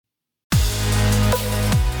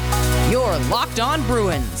Locked On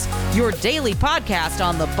Bruins, your daily podcast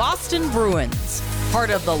on the Boston Bruins. Part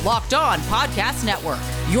of the Locked On Podcast Network,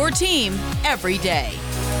 your team every day.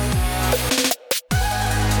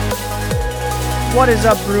 What is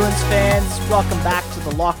up, Bruins fans? Welcome back to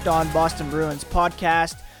the Locked On Boston Bruins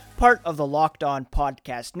podcast, part of the Locked On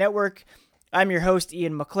Podcast Network. I'm your host,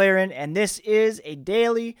 Ian McLaren, and this is a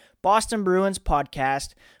daily Boston Bruins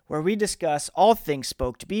podcast where we discuss all things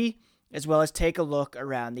Spoke to Be, as well as take a look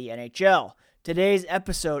around the NHL. Today's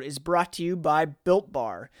episode is brought to you by Built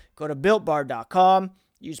Bar. Go to BuiltBar.com,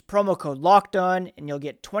 use promo code LOCKEDON, and you'll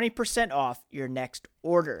get 20% off your next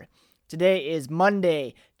order. Today is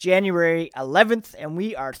Monday, January 11th, and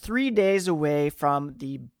we are 3 days away from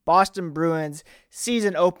the Boston Bruins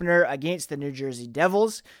season opener against the New Jersey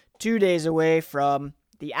Devils, 2 days away from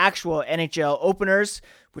the actual NHL openers,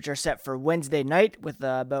 which are set for Wednesday night with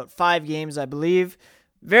about 5 games, I believe.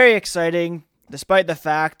 Very exciting, despite the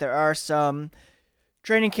fact there are some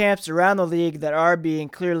training camps around the league that are being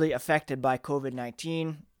clearly affected by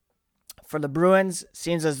COVID-19. For the Bruins,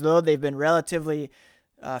 seems as though they've been relatively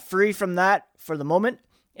free from that for the moment.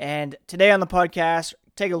 And today on the podcast,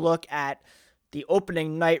 take a look at the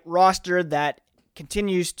opening night roster that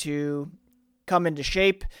continues to come into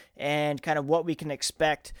shape and kind of what we can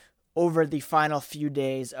expect over the final few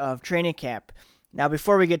days of training camp. Now,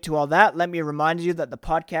 before we get to all that, let me remind you that the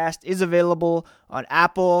podcast is available on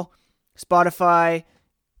Apple, Spotify,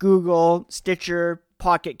 Google, Stitcher,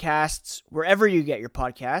 Pocket Casts, wherever you get your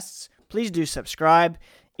podcasts. Please do subscribe.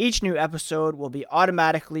 Each new episode will be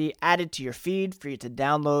automatically added to your feed for you to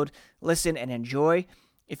download, listen, and enjoy.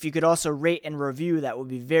 If you could also rate and review, that would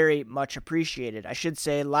be very much appreciated. I should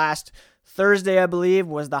say last Thursday, I believe,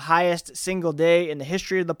 was the highest single day in the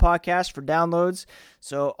history of the podcast for downloads.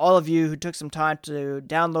 So all of you who took some time to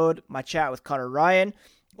download my chat with Connor Ryan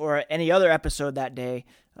or any other episode that day,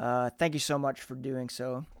 thank you so much for doing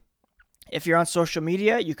so. If you're on social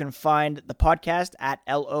media, you can find the podcast at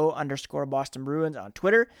LO_Boston Bruins on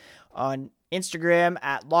Twitter, on Instagram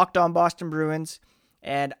at Locked On Boston Bruins,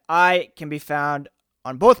 and I can be found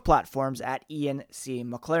on both platforms at Ian C.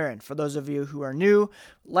 McLaren. For those of you who are new,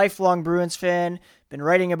 lifelong Bruins fan, been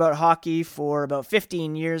writing about hockey for about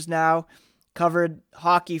 15 years now, covered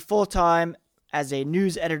hockey full-time as a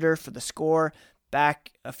news editor for The Score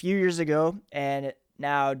back a few years ago, and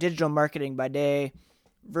now digital marketing by day,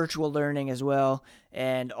 virtual learning as well,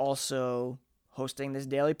 and also hosting this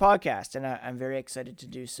daily podcast, and I'm very excited to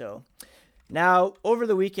do so. Now, over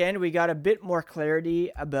the weekend, we got a bit more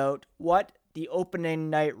clarity about what the opening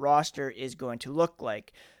night roster is going to look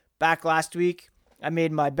like. Back last week, I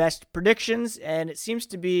made my best predictions, and it seems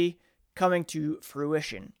to be coming to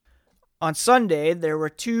fruition. On Sunday, there were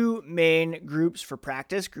two main groups for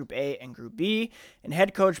practice, Group A and Group B, and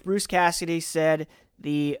head coach Bruce Cassidy said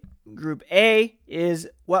the Group A is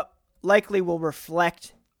what likely will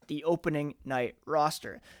reflect the opening night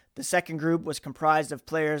roster. The second group was comprised of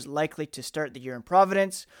players likely to start the year in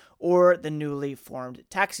Providence or the newly formed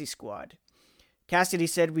taxi squad. Cassidy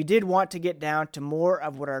said, "We did want to get down to more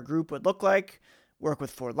of what our group would look like, work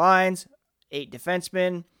with 4 lines, 8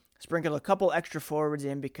 defensemen, sprinkle a couple extra forwards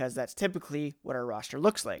in because that's typically what our roster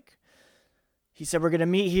looks like." He said, "We're going to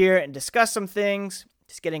meet here and discuss some things,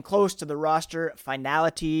 just getting close to the roster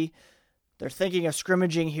finality. They're thinking of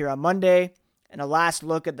scrimmaging here on Monday, and a last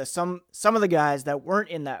look at some of the guys that weren't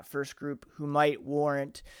in that first group who might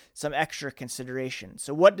warrant some extra consideration."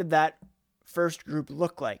 So what did that first group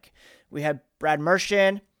look like? We had Brad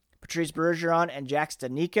Marchand, Patrice Bergeron, and Jack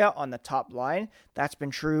Studnicka on the top line. That's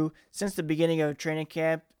been true since the beginning of training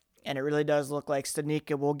camp, and it really does look like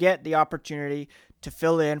Studnicka will get the opportunity to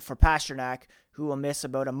fill in for Pastrnak, who will miss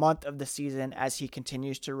about a month of the season as he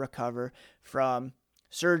continues to recover from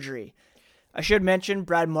surgery. I should mention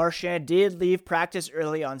Brad Marchand did leave practice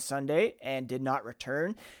early on Sunday and did not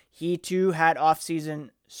return. He too had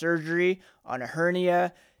off-season surgery on a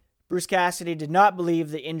hernia. Bruce Cassidy did not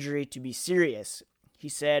believe the injury to be serious. He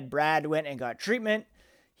said Brad went and got treatment.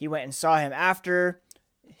 He went and saw him after.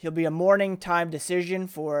 He'll be a morning time decision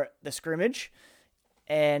for the scrimmage,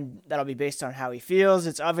 and that'll be based on how he feels.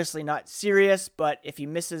 It's obviously not serious, but if he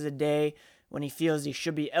misses a day when he feels he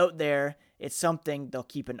should be out there, it's something they'll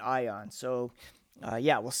keep an eye on. So,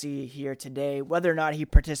 we'll see here today whether or not he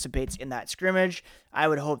participates in that scrimmage. I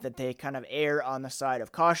would hope that they kind of err on the side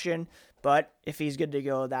of caution, but if he's good to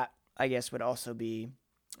go, that I guess would also be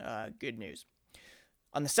good news.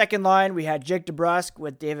 On the second line, we had Jake DeBrusk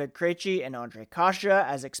with David Krejci and Ondrej Kase,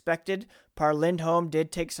 as expected. Par Lindholm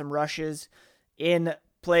did take some rushes in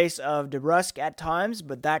place of DeBrusk at times,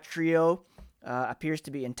 but that trio appears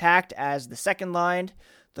to be intact as the second line.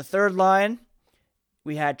 The third line,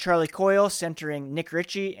 we had Charlie Coyle centering Nick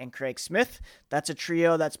Ritchie and Craig Smith. That's a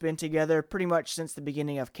trio that's been together pretty much since the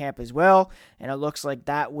beginning of camp as well, and it looks like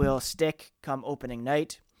that will stick come opening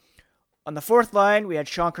night. On the fourth line, we had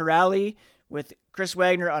Sean Kuraly with Chris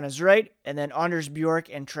Wagner on his right, and then Anders Bjork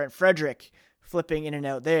and Trent Frederick flipping in and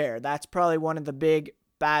out there. That's probably one of the big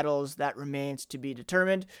battles that remains to be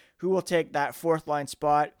determined. Who will take that fourth line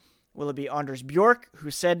spot? Will it be Anders Bjork,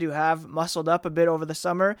 who's said to have muscled up a bit over the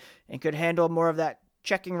summer and could handle more of that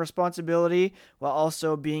checking responsibility while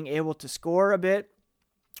also being able to score a bit?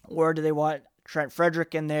 Or do they want Trent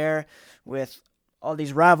Frederick in there with all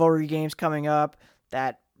these rivalry games coming up,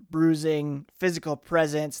 that bruising physical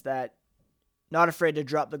presence, that not afraid to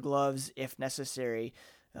drop the gloves if necessary,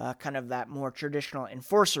 kind of that more traditional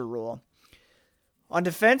enforcer role? On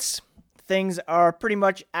defense, things are pretty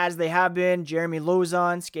much as they have been. Jeremy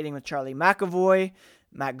Lauzon skating with Charlie McAvoy,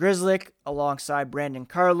 Matt Grzelcyk alongside Brandon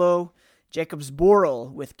Carlo, Jacob Zboril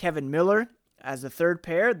with Kevin Miller as the third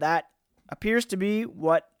pair. That appears to be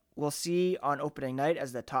what we'll see on opening night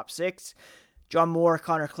as the top six. John Moore,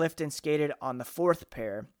 Connor Clifton skated on the fourth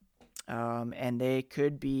pair, and they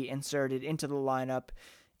could be inserted into the lineup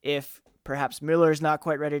if perhaps Miller is not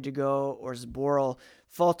quite ready to go or Zboril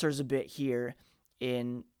falters a bit here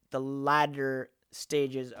in the latter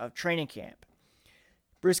stages of training camp.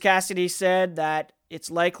 Bruce Cassidy said that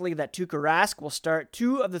it's likely that Tuukka Rask will start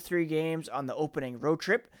 2 of the 3 games on the opening road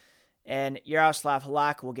trip, and Yaroslav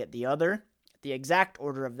Halak will get the other. The exact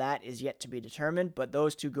order of that is yet to be determined, but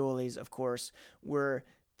those 2 goalies, of course, were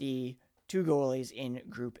the 2 goalies in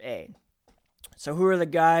Group A. So who are the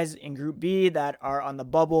guys in Group B that are on the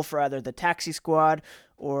bubble for either the taxi squad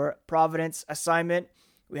or Providence assignment?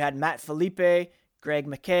 We had Matt Felipe, Greg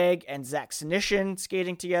McKegg, and Zach Senyshyn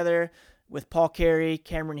skating together with Paul Carey,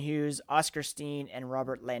 Cameron Hughes, Oscar Steen, and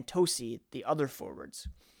Robert Lantosi, the other forwards.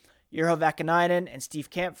 Urho Vakanainen and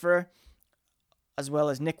Steve Kampfer, as well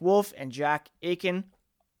as Nick Wolf and Jack Aiken,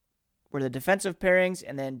 were the defensive pairings,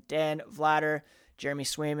 and then Dan Vladar, Jeremy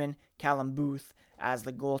Swayman, Callum Booth as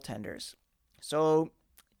the goaltenders. So,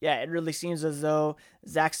 yeah, it really seems as though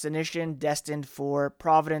Zach Senyshyn destined for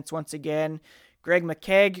Providence once again. Greg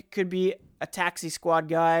McKegg could be a taxi squad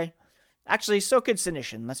guy. Actually, so could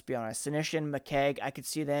Senyshyn, let's be honest. Senyshyn, McKegg, I could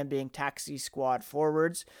see them being taxi squad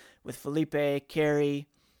forwards with Felipe, Carey,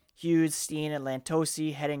 Hughes, Steen, and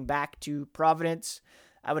Lantosi heading back to Providence.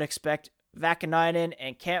 I would expect Vakanainen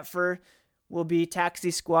and Kampfer will be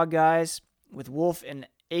taxi squad guys with Wolf and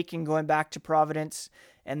Aiken going back to Providence.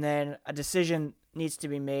 And then a decision needs to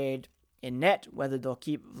be made in net whether they'll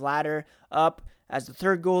keep Vladar up as the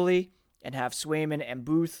third goalie and have Swayman and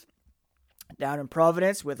Booth down in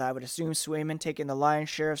Providence, with, I would assume, Swayman taking the lion's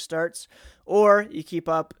share of starts, or you keep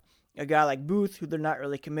up a guy like Booth, who they're not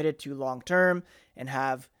really committed to long term, and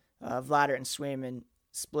have Vladar and Swayman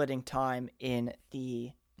splitting time in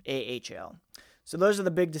the AHL. So those are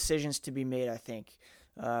the big decisions to be made, I think.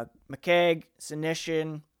 McKegg,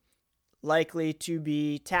 Senyshyn, likely to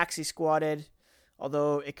be taxi squatted,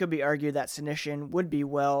 although it could be argued that Senyshyn would be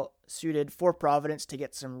well suited for Providence to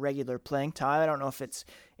get some regular playing time. I don't know if it's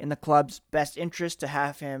in the club's best interest to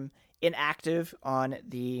have him inactive on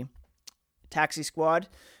the taxi squad.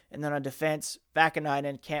 And then on defense, Vakanainen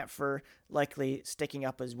and Kampfer likely sticking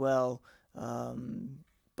up as well.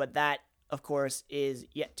 But that, of course, is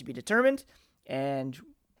yet to be determined. And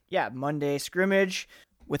yeah, Monday scrimmage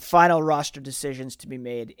with final roster decisions to be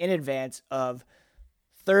made in advance of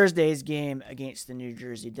Thursday's game against the New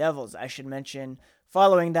Jersey Devils. I should mention,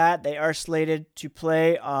 following that, they are slated to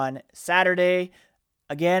play on Saturday,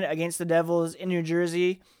 again against the Devils in New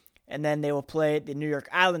Jersey, and then they will play the New York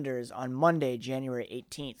Islanders on Monday, January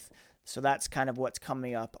 18th. So that's kind of what's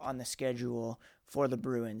coming up on the schedule for the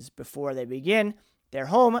Bruins before they begin their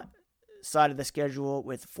home side of the schedule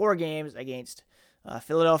with 4 games against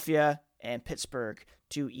Philadelphia and Pittsburgh,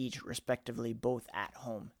 2 each respectively, both at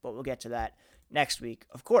home. But we'll get to that next week,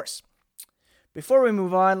 of course. Before we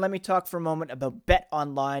move on, let me talk for a moment about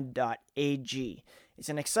betonline.ag. It's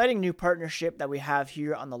an exciting new partnership that we have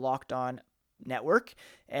here on the Locked On Network,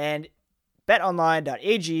 and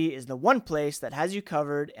betonline.ag is the one place that has you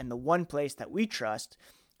covered and the one place that we trust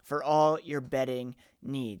for all your betting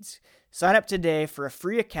needs. Sign up today for a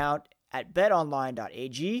free account at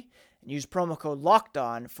betonline.ag and use promo code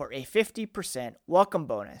LOCKEDON for a 50% welcome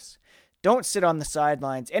bonus. Don't sit on the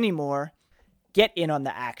sidelines anymore. Get in on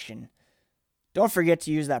the action. Don't forget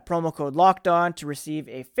to use that promo code LOCKEDON to receive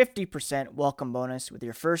a 50% welcome bonus with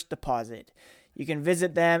your first deposit. You can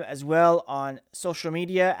visit them as well on social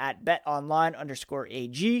media at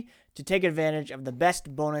betonline_AG to take advantage of the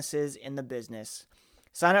best bonuses in the business.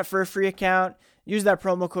 Sign up for a free account. Use that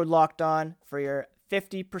promo code LOCKEDON for your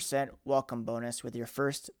 50% welcome bonus with your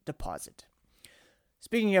first deposit.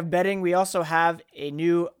 Speaking of betting, we also have a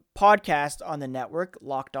new podcast on the network,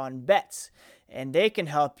 Locked On Bets, and they can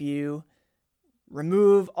help you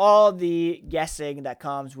remove all the guessing that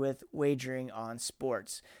comes with wagering on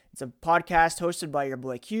sports. It's a podcast hosted by your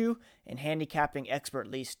boy Q and handicapping expert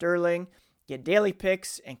Lee Sterling. Get daily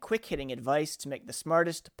picks and quick-hitting advice to make the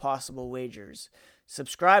smartest possible wagers.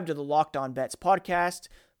 Subscribe to the Locked On Bets podcast,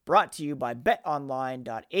 brought to you by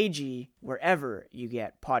betonline.ag, wherever you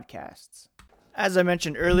get podcasts. As I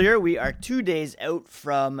mentioned earlier, we are 2 days out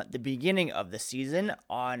from the beginning of the season.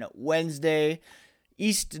 On Wednesday,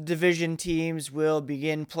 East Division teams will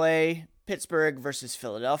begin play. Pittsburgh versus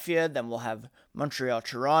Philadelphia. Then we'll have Montreal,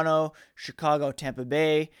 Toronto, Chicago, Tampa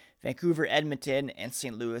Bay, Vancouver, Edmonton, and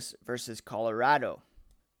St. Louis versus Colorado.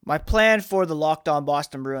 My plan for the Locked On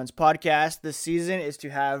Boston Bruins podcast this season is to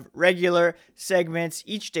have regular segments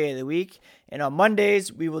each day of the week. And on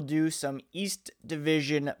Mondays, we will do some East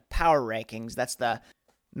Division power rankings. That's the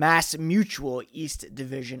Mass Mutual East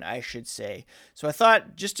Division, I should say. So I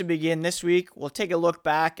thought just to begin this week, we'll take a look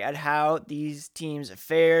back at how these teams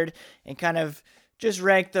fared and kind of just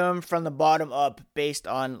rank them from the bottom up based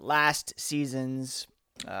on last season's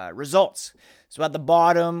results. So at the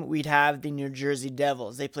bottom, we'd have the New Jersey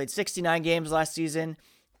Devils. They played 69 games last season,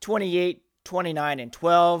 28, 29, and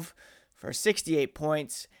 12 for 68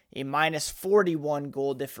 points, a minus 41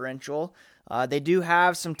 goal differential. They do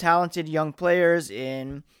have some talented young players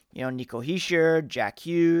in, Nico Hischier, Jack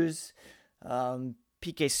Hughes, PK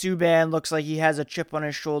Subban looks like he has a chip on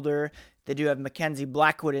his shoulder. They do have Mackenzie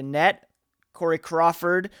Blackwood in net. Corey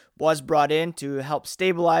Crawford was brought in to help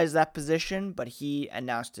stabilize that position, but he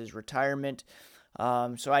announced his retirement.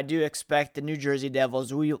 So I do expect the New Jersey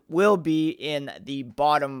Devils will be in the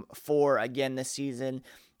bottom four again this season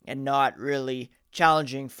and not really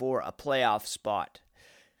challenging for a playoff spot.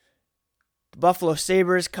 The Buffalo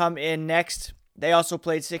Sabres come in next. They also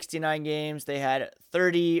played 69 games. They had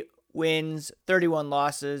 30 wins, 31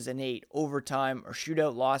 losses, and 8 overtime or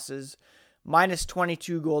shootout losses. Minus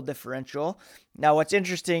 22 goal differential. Now, what's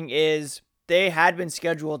interesting is they had been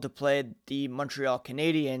scheduled to play the Montreal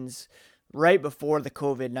Canadiens right before the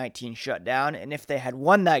COVID-19 shutdown, and if they had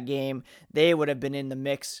won that game, they would have been in the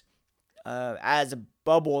mix as a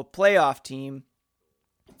bubble playoff team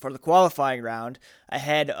for the qualifying round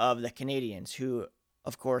ahead of the Canadiens, who,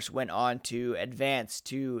 of course, went on to advance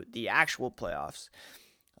to the actual playoffs.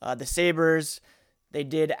 The Sabres, they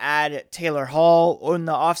did add Taylor Hall in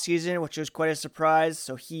the offseason, which was quite a surprise.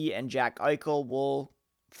 So he and Jack Eichel will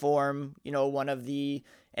form, one of the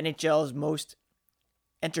NHL's most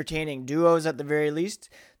entertaining duos at the very least.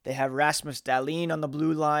 They have Rasmus Dahlin on the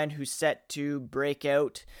blue line, who's set to break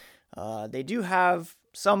out. They do have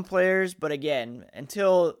some players, but again,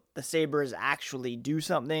 until the Sabres actually do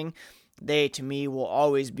something, they, to me, will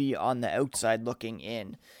always be on the outside looking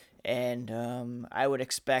in. And I would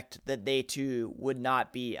expect that they, too, would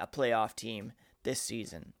not be a playoff team this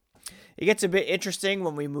season. It gets a bit interesting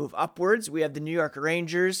when we move upwards. We have the New York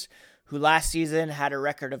Rangers, who last season had a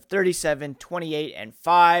record of 37, 28, and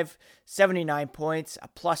 5, 79 points, a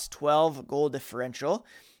plus 12 goal differential.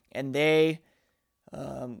 And they,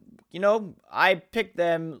 I picked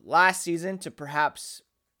them last season to perhaps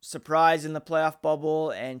surprise in the playoff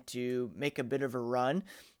bubble and to make a bit of a run.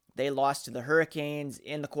 They lost to the Hurricanes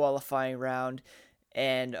in the qualifying round,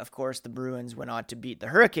 and of course the Bruins went on to beat the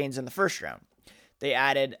Hurricanes in the first round. They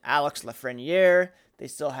added Alex Lafreniere. They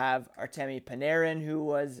still have Artemi Panarin, who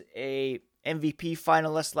was a MVP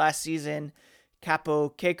finalist last season. Capo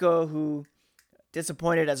Keiko, who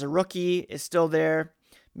disappointed as a rookie, is still there.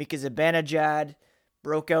 Mika Zibanejad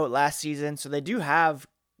broke out last season, so they do have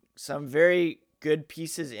some very good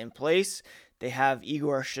pieces in place. They have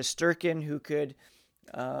Igor Shesterkin, who could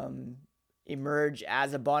emerge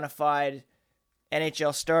as a bona fide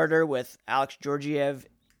NHL starter, with Alex Georgiev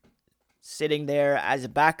sitting there as a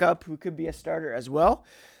backup who could be a starter as well.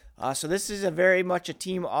 So this is very much a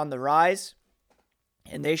team on the rise,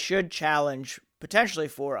 and they should challenge potentially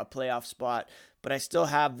for a playoff spot, but I still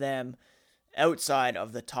have them outside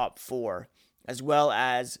of the top four, as well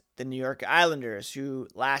as the New York Islanders, who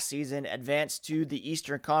last season advanced to the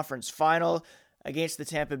Eastern Conference Final against the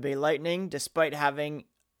Tampa Bay Lightning, despite having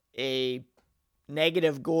a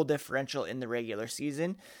negative goal differential in the regular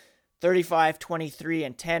season. 35, 23,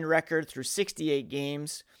 and 10 record through 68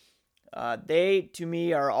 games. They, to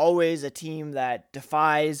me, are always a team that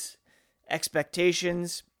defies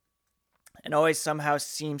expectations and always somehow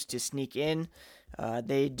seems to sneak in.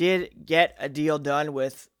 They did get a deal done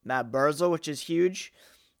with Matt Barzal, which is huge,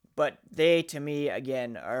 But they, to me,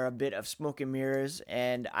 again, are a bit of smoke and mirrors,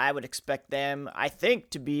 and I would expect them, I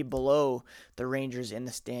think, to be below the Rangers in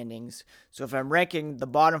the standings. So if I'm ranking the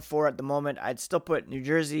bottom 4 at the moment, I'd still put New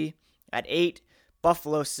Jersey at 8,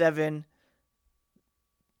 Buffalo 7,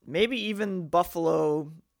 maybe even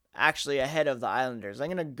Buffalo actually ahead of the Islanders.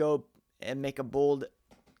 I'm going to go and make a bold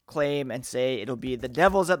claim and say it'll be the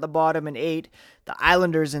Devils at the bottom in 8, the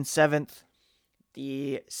Islanders in 7th,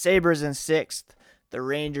 the Sabres in 6th, the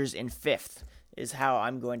Rangers in 5th is how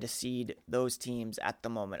I'm going to seed those teams at the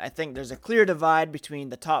moment. I think there's a clear divide between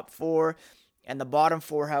the top 4 and the bottom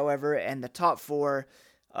 4, however, and the top 4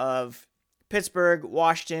 of Pittsburgh,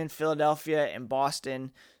 Washington, Philadelphia, and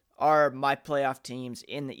Boston are my playoff teams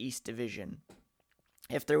in the East Division.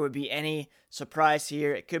 If there would be any surprise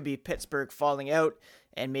here, it could be Pittsburgh falling out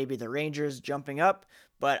and maybe the Rangers jumping up,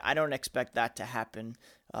 but I don't expect that to happen.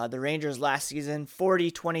 The Rangers last season, 40,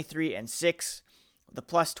 23, and 6. The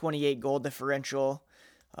plus 28 goal differential.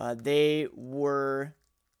 They were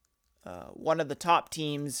one of the top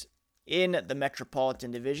teams in the Metropolitan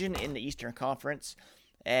Division in the Eastern Conference.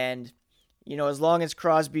 And, as long as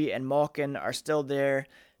Crosby and Malkin are still there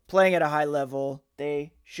playing at a high level,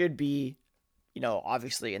 they should be,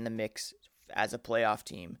 obviously in the mix as a playoff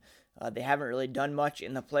team. They haven't really done much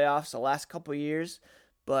in the playoffs the last couple years,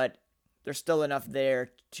 but there's still enough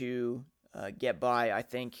there to get by, I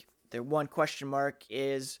think. The one question mark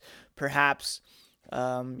is perhaps,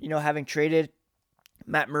 having traded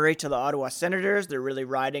Matt Murray to the Ottawa Senators, they're really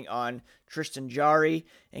riding on Tristan Jarry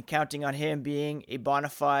and counting on him being a bona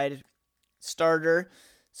fide starter.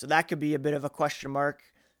 So that could be a bit of a question mark.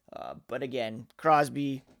 But again,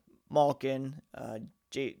 Crosby, Malkin,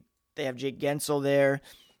 they have Jake Gensel there.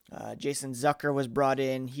 Jason Zucker was brought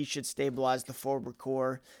in. He should stabilize the forward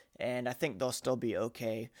core, and I think they'll still be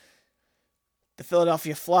okay. The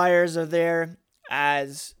Philadelphia Flyers are there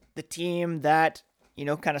as the team that,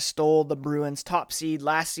 kind of stole the Bruins' top seed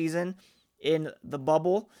last season in the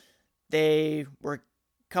bubble. They were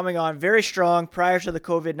coming on very strong prior to the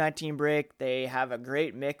COVID-19 break. They have a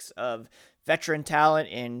great mix of veteran talent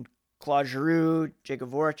in Claude Giroux,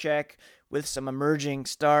 Jacob Voracek, with some emerging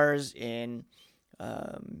stars in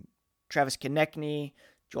Travis Konechny,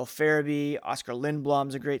 Joel Farabee, Oscar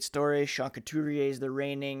Lindblom's a great story. Sean Couturier is the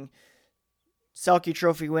reigning Selke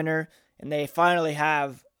Trophy winner, and they finally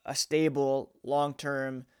have a stable,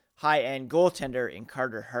 long-term, high-end goaltender in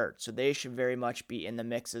Carter Hart, so they should very much be in the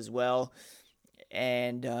mix as well.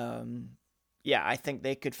 And, I think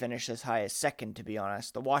they could finish as high as second, to be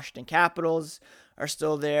honest. The Washington Capitals are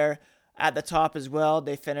still there at the top as well.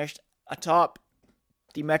 They finished atop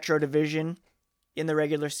the Metro Division in the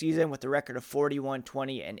regular season with a record of 41,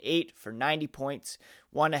 20, and 8 for 90 points,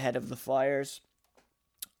 one ahead of the Flyers.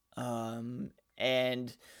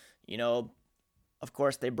 And, of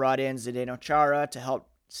course, they brought in Zdeno Chara to help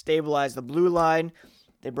stabilize the blue line.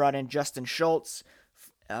 They brought in Justin Schultz.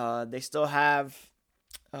 They still have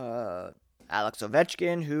Alex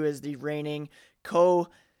Ovechkin, who is the reigning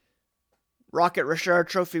Rocket Richard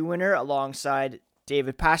Trophy winner, alongside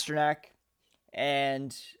David Pastrnak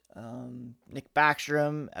and Nick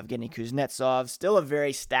Backstrom, Evgeny Kuznetsov. Still a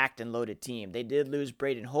very stacked and loaded team. They did lose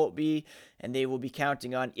Braden Holtby, and they will be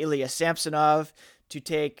counting on Ilya Samsonov to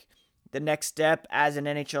take the next step as an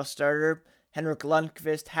NHL starter. Henrik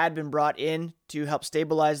Lundqvist had been brought in to help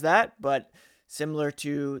stabilize that, but similar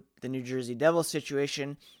to the New Jersey Devils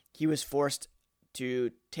situation, he was forced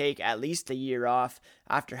to take at least a year off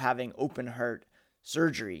after having open heart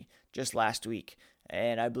surgery just last week.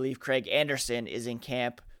 And I believe Craig Anderson is in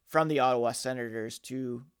camp from the Ottawa Senators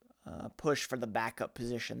to push for the backup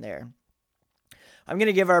position there. I'm going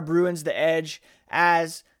to give our Bruins the edge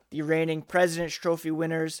as the reigning President's Trophy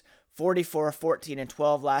winners, 44, 14, and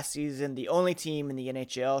 12 last season, the only team in the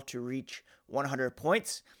NHL to reach 100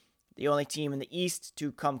 points. The only team in the East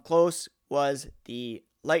to come close was the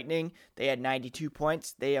Lightning. They had 92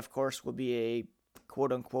 points. They, of course, will be a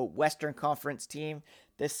quote-unquote Western Conference team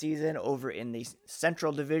this season over in the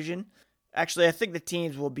Central Division. Actually, I think the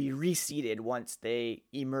teams will be reseeded once they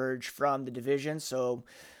emerge from the division, so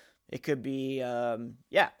it could be,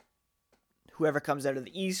 whoever comes out of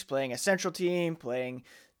the East playing a Central team, playing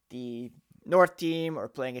the North team, or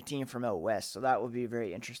playing a team from out West. So that will be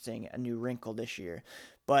very interesting, a new wrinkle this year.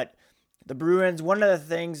 But the Bruins, one of the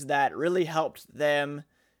things that really helped them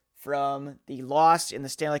from the loss in the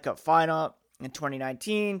Stanley Cup Final in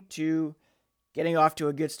 2019 to getting off to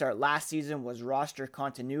a good start last season was roster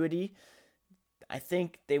continuity. I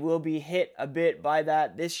think they will be hit a bit by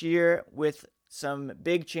that this year with some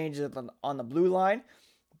big changes on the blue line,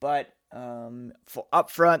 but for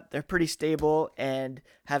up front, they're pretty stable and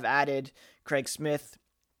have added Craig Smith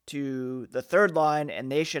to the third line,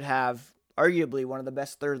 and they should have arguably one of the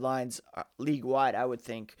best third lines league-wide, I would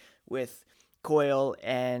think, with Coyle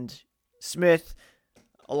and Smith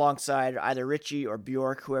alongside either Ritchie or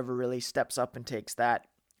Bjork, whoever really steps up and takes that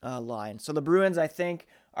line. So the Bruins, I think,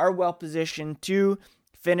 are well positioned to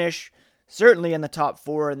finish certainly in the top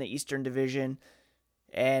 4 in the Eastern Division,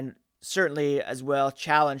 and certainly as well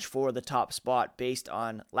challenge for the top spot based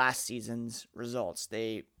on last season's results.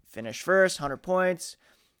 They finished first, 100 points,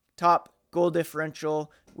 top goal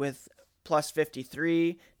differential with plus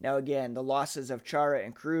 53. Now again, the losses of Chara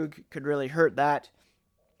and Krug could really hurt that,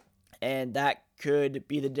 and that could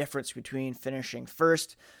be the difference between finishing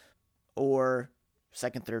first or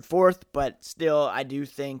second, third, fourth, but still I do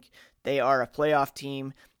think they are a playoff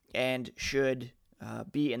team and should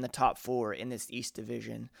be in the top 4 in this East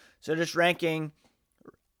Division. So just ranking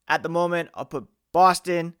at the moment, I'll put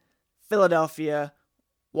Boston, Philadelphia,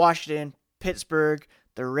 Washington, Pittsburgh,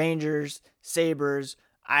 the Rangers, Sabres,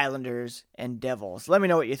 Islanders, and Devils. Let me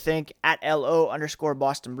know what you think at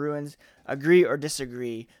LO_Boston Bruins. Agree or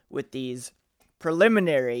disagree with these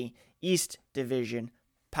preliminary East Division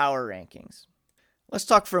power rankings. Let's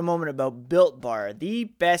talk for a moment about Built Bar, the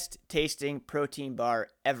best tasting protein bar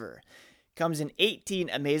ever. Comes in 18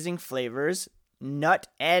 amazing flavors, nut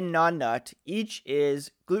and non-nut. Each is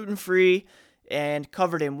gluten-free and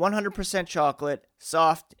covered in 100% chocolate,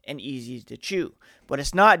 soft and easy to chew. But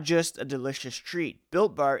it's not just a delicious treat.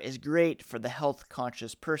 Built Bar is great for the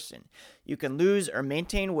health-conscious person. You can lose or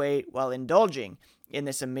maintain weight while indulging in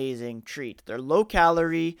this amazing treat. They're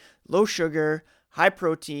low-calorie, low-sugar,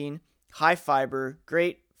 high-protein, high-fiber,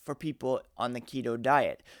 great for people on the keto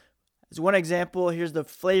diet. As one example, here's the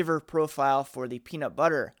flavor profile for the peanut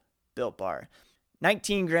butter Built Bar.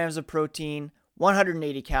 19 grams of protein,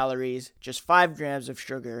 180 calories, just 5 grams of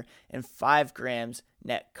sugar, and 5 grams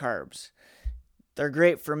net carbs. They're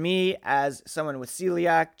great for me as someone with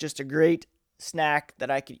celiac, just a great snack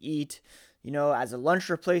that I could eat, as a lunch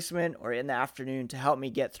replacement or in the afternoon to help me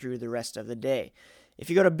get through the rest of the day. If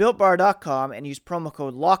you go to BuiltBar.com and use promo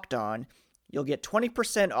code LOCKEDON, you'll get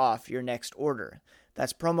 20% off your next order.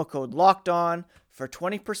 That's promo code LOCKEDON for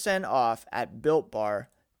 20% off at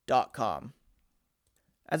BuiltBar.com.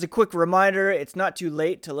 As a quick reminder, it's not too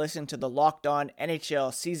late to listen to the Locked On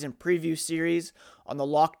NHL season preview series on the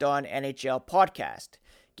Locked On NHL podcast.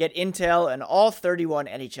 Get intel on all 31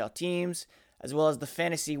 NHL teams, as well as the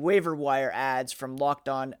fantasy waiver wire ads from Locked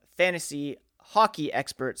On fantasy hockey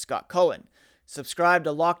expert Scott Cullen. Subscribe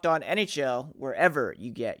to Locked On NHL wherever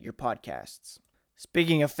you get your podcasts.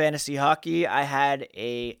 Speaking of fantasy hockey, I had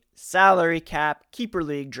a salary cap keeper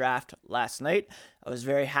league draft last night. I was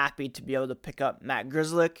very happy to be able to pick up Matt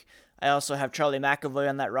Grzelcyk. I also have Charlie McAvoy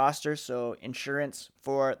on that roster, so insurance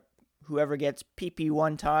for whoever gets PP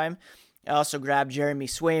one time. I also grabbed Jeremy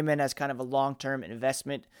Swayman as kind of a long-term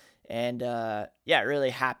investment, and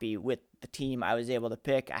really happy with the team I was able to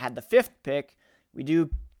pick. I had the 5th pick. We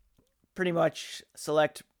do pretty much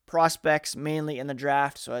select prospects mainly in the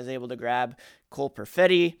draft, so I was able to grab Cole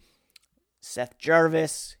Perfetti, Seth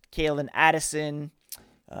Jarvis, Kalen Addison,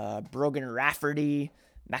 Brogan Rafferty,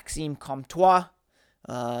 Maxime Comtois,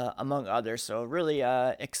 among others. So really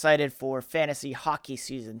excited for fantasy hockey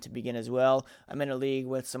season to begin as well. I'm in a league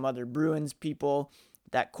with some other Bruins people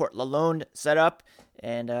that Court Lalonde set up,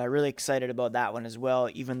 and really excited about that one as well,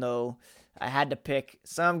 even though I had to pick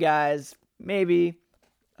some guys maybe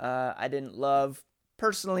I didn't love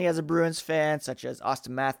personally as a Bruins fan, such as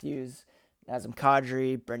Austin Matthews, Nazem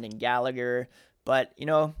Kadri, Brendan Gallagher. But,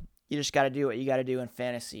 you just got to do what you got to do in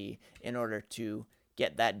fantasy in order to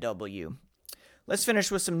get that W. Let's finish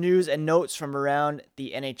with some news and notes from around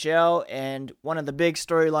the NHL. And one of the big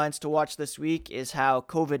storylines to watch this week is how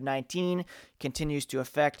COVID-19 continues to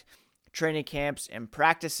affect training camps and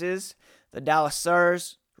practices. The Dallas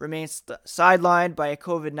Stars remains sidelined by a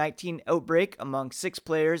COVID-19 outbreak among 6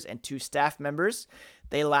 players and 2 staff members.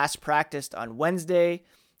 They last practiced on Wednesday,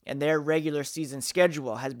 and their regular season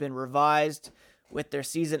schedule has been revised with their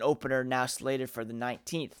season opener now slated for the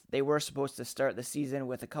 19th. They were supposed to start the season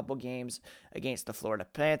with a couple games against the Florida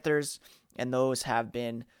Panthers, and those have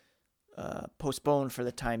been postponed for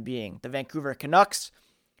the time being. The Vancouver Canucks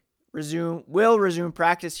will resume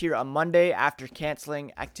practice here on Monday after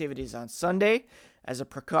canceling activities on Sunday as a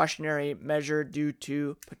precautionary measure due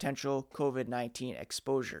to potential COVID-19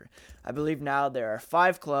 exposure. I believe now there are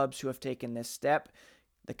 5 clubs who have taken this step.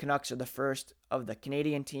 The Canucks are the first of the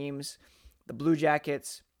Canadian teams. The Blue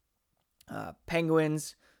Jackets,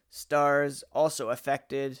 Penguins, Stars also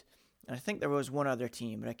affected. And I think there was one other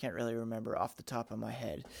team, but I can't really remember off the top of my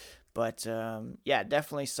head. But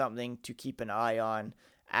definitely something to keep an eye on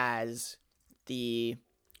as the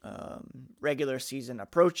regular season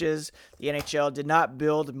approaches. The NHL did not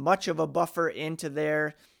build much of a buffer into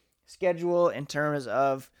their schedule in terms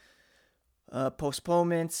of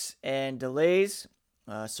postponements and delays.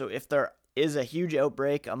 So if there is a huge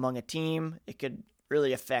outbreak among a team, it could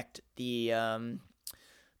really affect the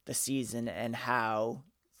season and how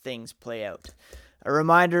things play out. A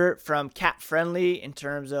reminder from Cap Friendly in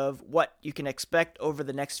terms of what you can expect over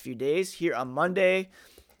the next few days. Here on Monday,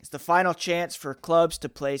 it's the final chance for clubs to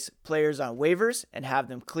place players on waivers and have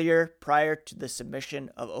them clear prior to the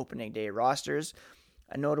submission of opening day rosters.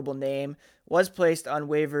 A notable name was placed on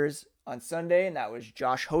waivers on Sunday, and that was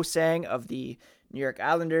Josh Ho-Sang of the New York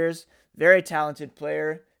Islanders. Very talented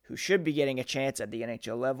player who should be getting a chance at the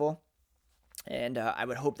NHL level. And I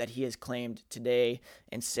would hope that he is claimed today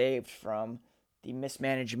and saved from the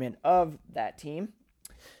mismanagement of that team.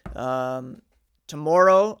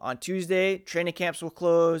 Tomorrow, on Tuesday, training camps will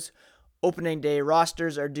close, opening day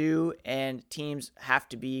rosters are due, and teams have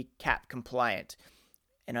to be cap compliant.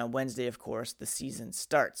 And on Wednesday, of course, the season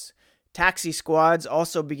starts. Taxi squads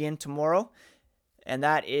also begin tomorrow, and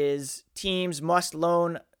that is teams must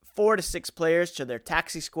loan 4 to 6 players to their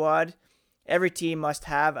taxi squad. Every team must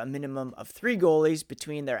have a minimum of 3 goalies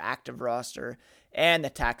between their active roster and the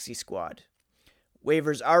taxi squad.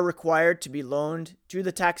 Waivers are required to be loaned to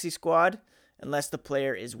the taxi squad unless the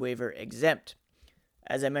player is waiver exempt.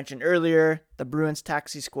 As I mentioned earlier, the Bruins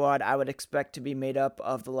taxi squad I would expect to be made up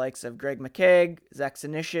of the likes of Greg McKegg, Zach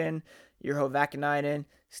Senyshyn, Urho Vakanainen,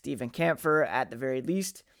 Steven Kampfer at the very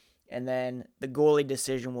least, and then the goalie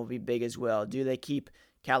decision will be big as well. Do they keep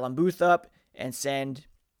Callum Booth up and send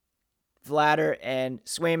Vladar and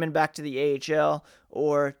Swayman back to the AHL,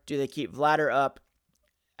 or do they keep Vladar up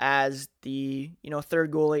as the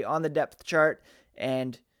third goalie on the depth chart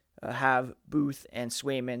and have Booth and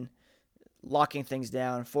Swayman locking things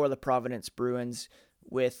down for the Providence Bruins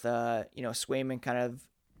with Swayman kind of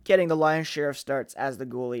getting the lion's share of starts as the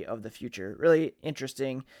goalie of the future. Really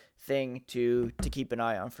interesting thing to keep an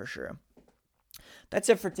eye on for sure. That's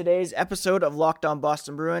it for today's episode of Locked On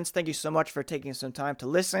Boston Bruins. Thank you so much for taking some time to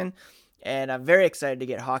listen, and I'm very excited to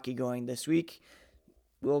get hockey going this week.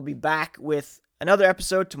 We'll be back with another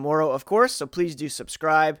episode tomorrow, of course, so please do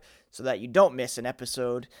subscribe so that you don't miss an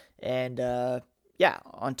episode. And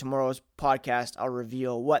on tomorrow's podcast, I'll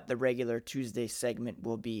reveal what the regular Tuesday segment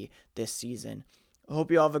will be this season. I hope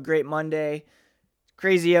you all have a great Monday. It's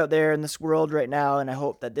crazy out there in this world right now, and I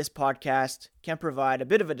hope that this podcast can provide a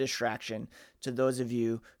bit of a distraction to those of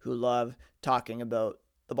you who love talking about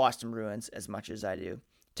the Boston Bruins as much as I do.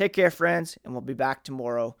 Take care, friends, and we'll be back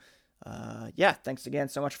tomorrow. Thanks again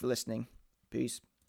so much for listening. Peace.